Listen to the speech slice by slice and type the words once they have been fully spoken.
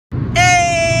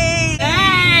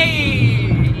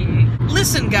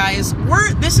guys,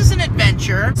 this is an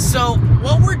adventure. So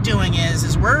what we're doing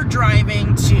is we're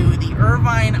driving to the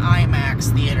Irvine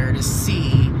IMAX theater to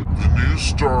see the new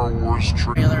Star Wars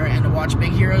trailer and to watch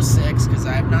Big Hero 6 because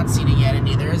I have not seen it yet, and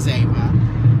neither has Ava.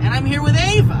 And I'm here with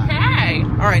Ava. Hey. All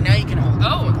right, now you can hold it.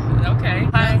 Oh, okay.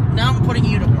 Hi. Now I'm putting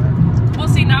you to work. Well,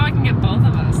 see, now I can get both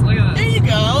of us. Look at There this. you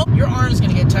go. Your arm's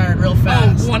gonna get tired real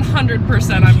fast. Oh,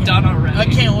 100%. I'm done already. I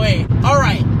can't wait. All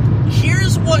right.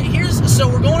 So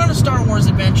we're going on a Star Wars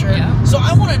adventure. Yeah. So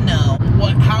I want to know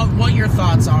what your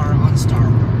thoughts are on Star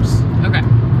Wars. Okay.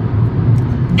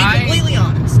 Be completely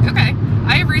honest. Okay.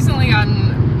 I have recently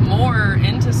gotten more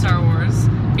into Star Wars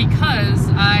because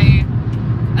I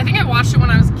think I watched it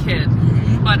when I was a kid,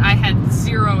 but I had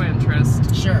zero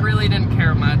interest. Sure. Really didn't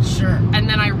care much. Sure. And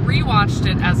then I rewatched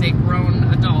it as a grown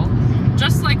adult,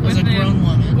 just like As a grown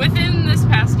woman. within this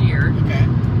past year. Okay.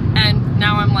 And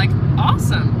now I'm like,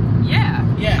 awesome. Yeah.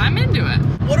 I'm into it.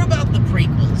 What about the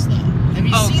prequels, though? Have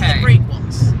you seen the Okay.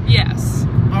 prequels? Yes.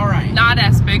 All right. Not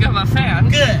as big of a fan.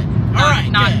 Good. All right.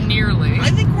 Not good. nearly. I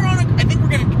think we're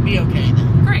gonna be okay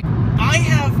then. Great.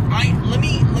 Let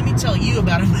me tell you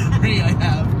about a memory I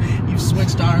have. You've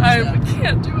switched arms. I now.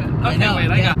 can't do it. I Okay, know,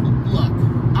 wait, I yeah. got Look,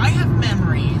 I have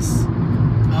memories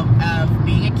of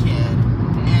being a kid,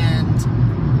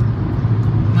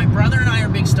 and my brother and I are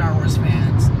big Star Wars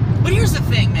fans. But here's the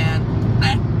thing, man.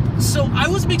 I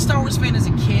was a big Star Wars fan as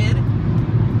a kid,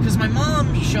 because my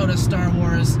mom showed us Star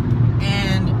Wars,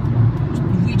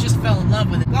 and we just fell in love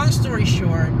with it. Long story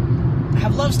short, I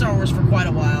have loved Star Wars for quite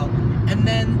a while, and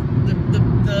then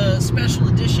the special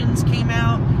editions came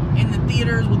out in the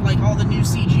theaters with like all the new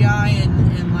CGI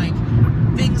and like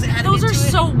things added Those into are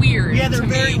it. so weird. Yeah, they're to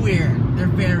very me. weird. They're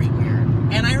very weird.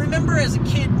 And I remember as a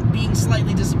kid being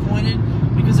slightly disappointed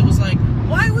because it was like,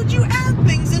 why would you add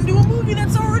things into a movie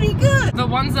that's already good? The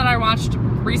ones that I watched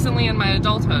recently in my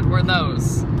adulthood were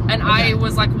those. And I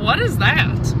was like, what is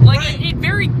that? Like, Right. it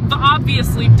very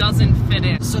obviously doesn't fit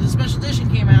in. So the special edition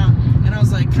came out, and I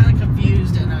was like kind of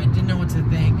confused, and I didn't know what to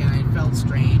think, and I felt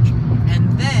strange.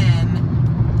 And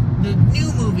then the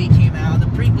new movie came out, the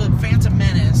prequel, Phantom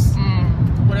Menace,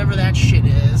 whatever that shit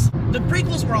is. The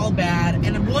prequels were all bad,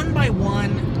 and one by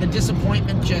one, the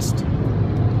disappointment just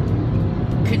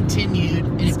continued.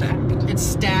 And it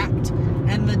stacked,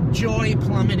 and the joy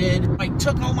plummeted. I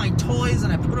took all my toys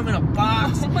and I put them in a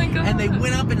box, Oh my God. and they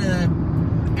went up into the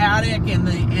attic,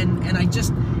 and I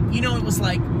just, it was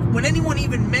like, when anyone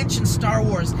even mentioned Star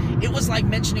Wars, it was like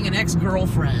mentioning an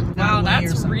ex-girlfriend. Wow,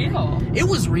 that's real. It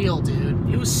was real, dude.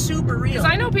 It was super real. Because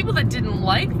I know people that didn't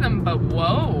like them, but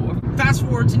whoa. Fast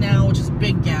forward to now, which is a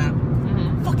big gap.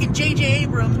 Fucking J.J.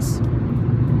 Abrams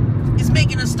is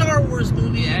making a Star Wars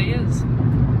movie. Yeah, he is.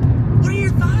 What are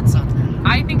your thoughts on that?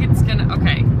 I think it's gonna,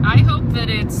 okay, I hope that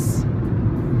it's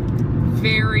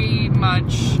very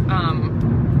much,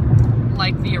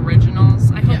 like the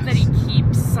originals. I hope that he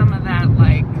keeps some of that,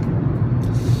 like,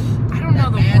 I don't know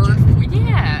the magic. word.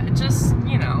 Yeah, just,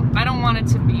 I don't want it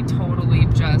to be totally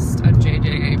just a J.J.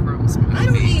 Abrams movie. I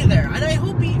don't either. And I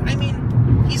hope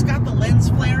he's got the lens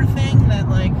flare thing that,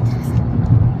 like,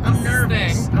 I'm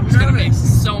nervous. I'm He's gonna make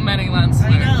nervous. so many lens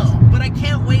flares. I know, but I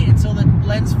can't wait until the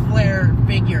lens flare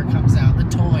figure comes out, the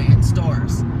toy in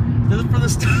stores. For the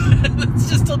star, it's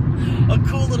just a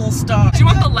cool little star. Do you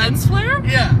want the lens flare?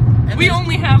 Yeah. And We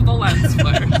only have the lens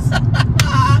flares.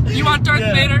 You want Darth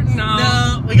Vader? No.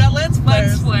 No, we got lens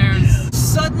flares. Lens flares.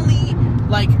 Suddenly,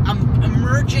 like, I'm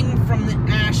emerging from the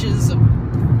ashes of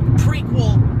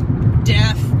prequel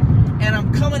death, and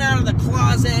I'm coming out of the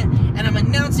closet, and I'm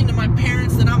announcing to my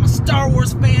parents that I'm a Star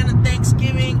Wars fan at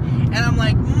Thanksgiving, and I'm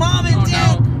like, Mom and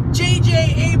Dad,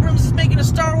 J.J. Abrams is making a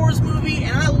Star Wars movie,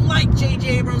 and I like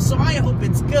J.J. Abrams, so I hope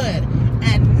it's good.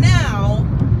 And now,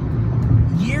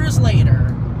 years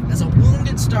later, as a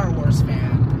wounded Star Wars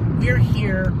fan, we're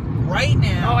here right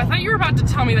now. Oh, I thought you were about to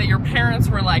tell me that your parents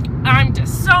were like, I'm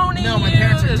disowning you. No, my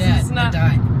parents are This dead. is not... They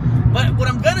died. But what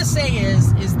I'm gonna say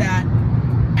is that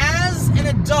as an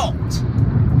adult,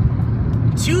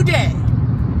 today,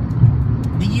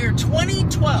 the year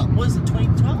 2012, was it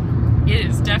 2012? It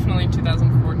is definitely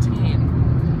 2014.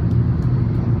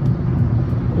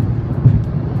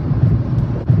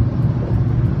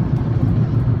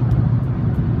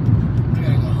 I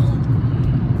gotta go home.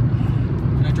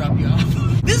 Can I drop you off?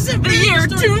 This is a The very year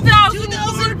good story.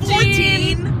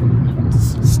 2014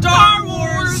 Star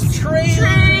Wars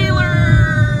trailer.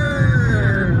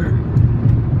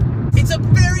 It's a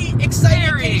very exciting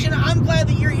occasion. I'm glad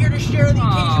that you're here to share the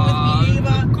occasion with me,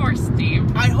 Ava. Of course,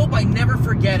 Steve. I hope I never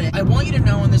forget it. I want you to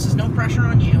know, and this is no pressure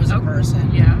on you as a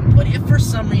person, Yeah. but if for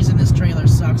some reason this trailer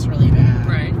sucks really bad,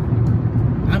 Right.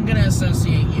 I'm gonna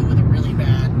associate you with a really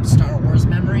bad Star Wars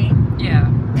memory.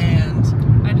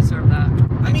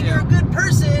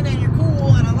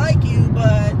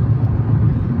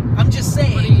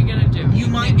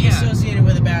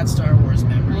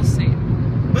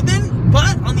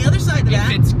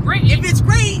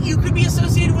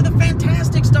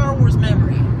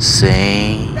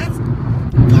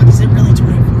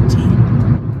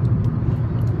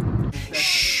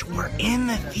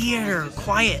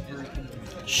 quiet.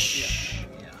 Shh.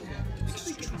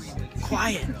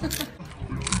 Quiet.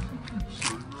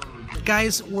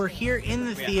 Guys, we're here in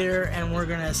the theater and we're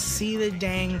gonna see the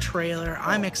dang trailer.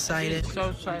 I'm excited. So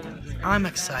excited. I'm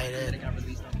excited.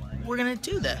 We're gonna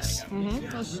do this.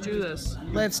 Let's do this.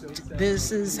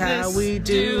 This is how we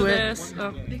do it. This.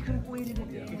 Oh.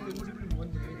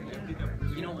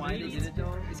 You know why they did it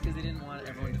though? It's because they didn't want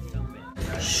everyone to film it.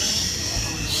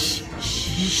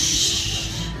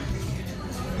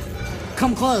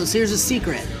 Come close. Here's a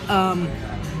secret.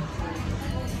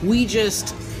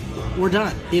 We're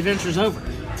done. The adventure's over.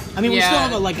 I mean, we still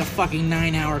have a fucking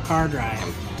 9-hour car drive.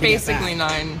 Basically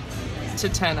 9 to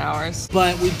 10 hours.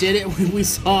 But we did it. We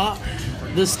saw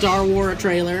the Star Wars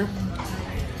trailer,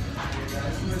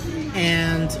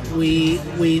 and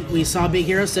we saw Big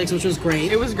Hero 6, which was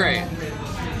great. It was great.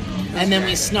 And then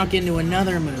we snuck into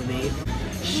another movie.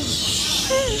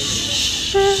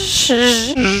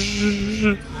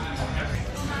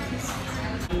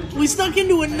 We snuck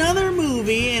into another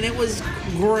movie, and it was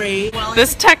great. Well,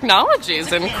 This technology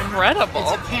is incredible.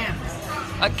 it's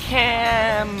a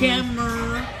camera.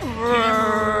 Camera.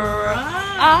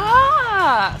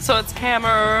 Ah. So it's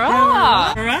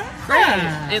camera.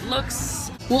 Great. It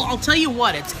looks. Well, I'll tell you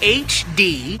what. It's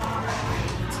HD.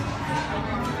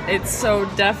 It's so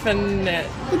definite.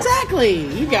 Exactly.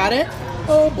 You got it.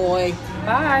 Oh boy.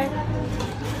 Bye.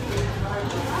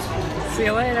 See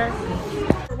you later.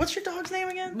 What's your dog's name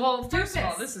again? Well, first of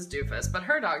all, this is Doofus, but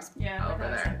her dog's over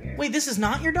there. Wait, this is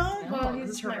not your dog? Well,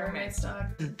 he's her roommate's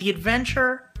dog. The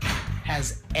adventure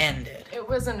has ended. It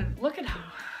wasn't. Look at how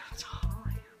tall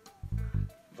I am.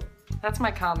 That's my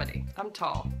comedy. I'm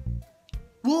tall.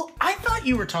 Well, I thought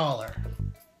you were taller.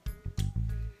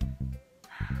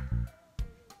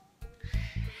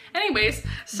 Anyways,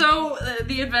 so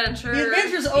the adventure. The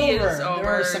adventure's is over. There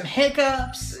were some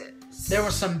hiccups. There were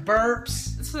some burps.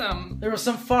 There were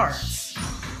some farts.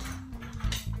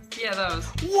 Yeah, those.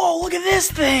 Whoa, look at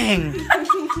this thing!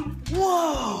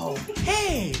 Whoa!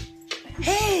 Hey!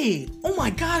 Hey! Oh my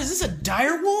god, is this a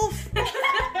dire wolf?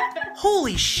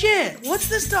 Holy shit! What's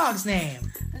this dog's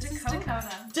name? Dakota.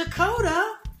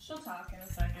 Dakota? She'll talk in a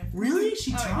second. Really?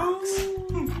 She talks?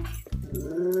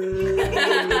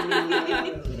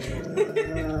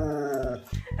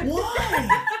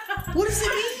 Why? What does it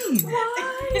mean?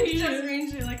 It just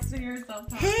means she likes to hear herself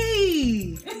talk.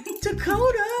 Hey!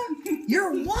 Dakota!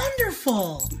 You're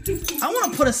wonderful! I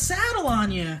want to put a saddle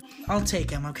on you. I'll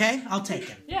take him, okay? I'll take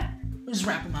him. Yeah. We'll just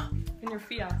wrap him up. In your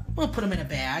Fiat. We'll put him in a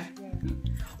bag.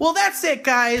 Well, that's it,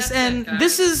 guys. Guys.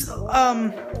 This is,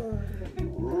 I'm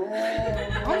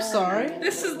sorry.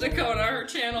 This is Dakota. Her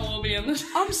channel will be in the.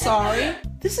 I'm sorry.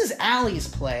 This is Allie's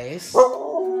place.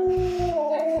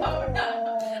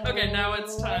 Okay, now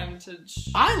it's time to.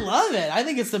 I love it. I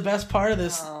think it's the best part of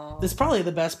this. It's probably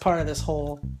the best part of this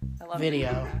whole video.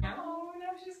 Oh,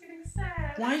 now she's getting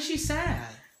sad. Why is she sad?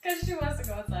 Because she wants to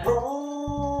go outside.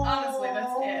 Honestly,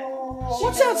 that's it.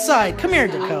 What's outside? Come here,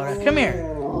 Dakota. Come here.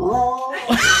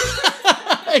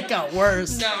 It got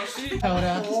worse. No, she.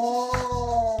 Dakota.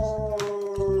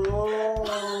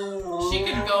 She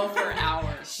could go for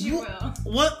hours. She will.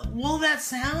 What will that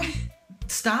sound?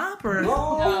 Stop or?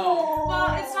 No.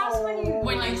 Well, it stops when you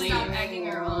leave. stop egging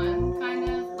her on, kind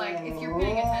of. Like, if you're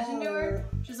paying attention to her,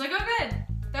 she's like, oh good,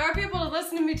 there are people to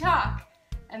listen to me talk.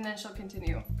 And then she'll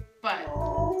continue. But...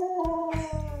 Oh,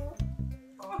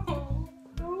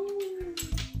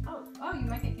 you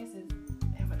might get kisses.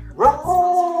 Yeah, but her breath smells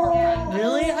horrible.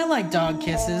 Really? I like dog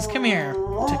kisses. Come here,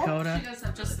 Dakota. She does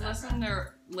have just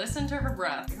listen to her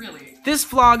breath. Really. This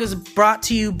vlog is brought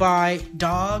to you by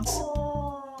dogs.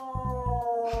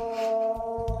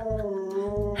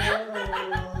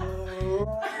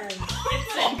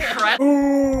 It's incredible.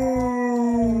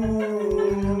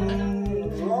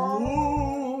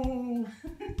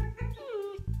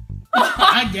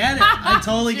 I get it. I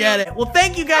totally get it. Well,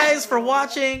 thank you guys for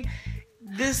watching.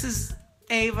 This is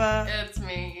Ava. It's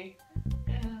me.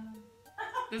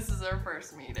 This is our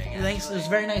first meeting. Thanks. It was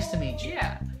very nice to meet you.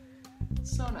 Yeah.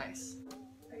 So nice.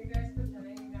 Are you guys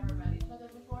pretending you've never met each other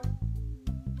before?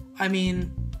 I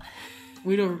mean,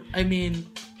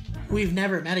 we've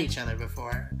never met each other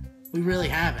before. We really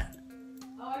haven't.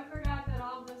 Oh, I forgot that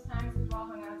all of those times we've all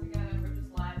hung out together were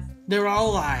just lies. They were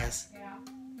all lies. Yeah.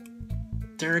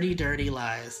 Dirty, dirty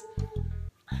lies.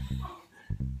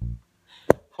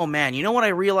 Oh man, you know what I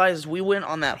realized? We went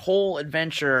on that whole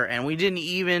adventure and we didn't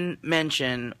even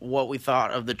mention what we thought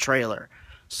of the trailer.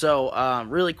 So,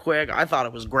 really quick, I thought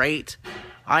it was great.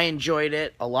 I enjoyed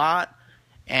it a lot.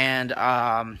 And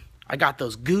I I got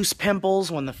those goose pimples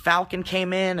when the Falcon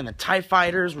came in and the TIE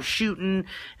fighters were shooting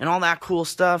and all that cool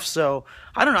stuff. So,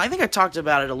 I don't know. I think I talked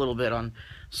about it a little bit on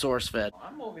SourceFed.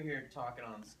 I'm over here talking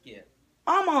on Skip.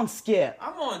 I'm on Skip.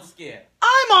 I'm on Skip.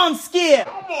 I'm on Skip.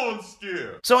 I'm on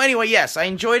Skip. So anyway, yes, I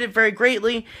enjoyed it very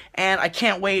greatly, and I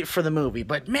can't wait for the movie.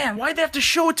 But man, why'd they have to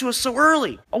show it to us so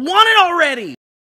early? I want it already!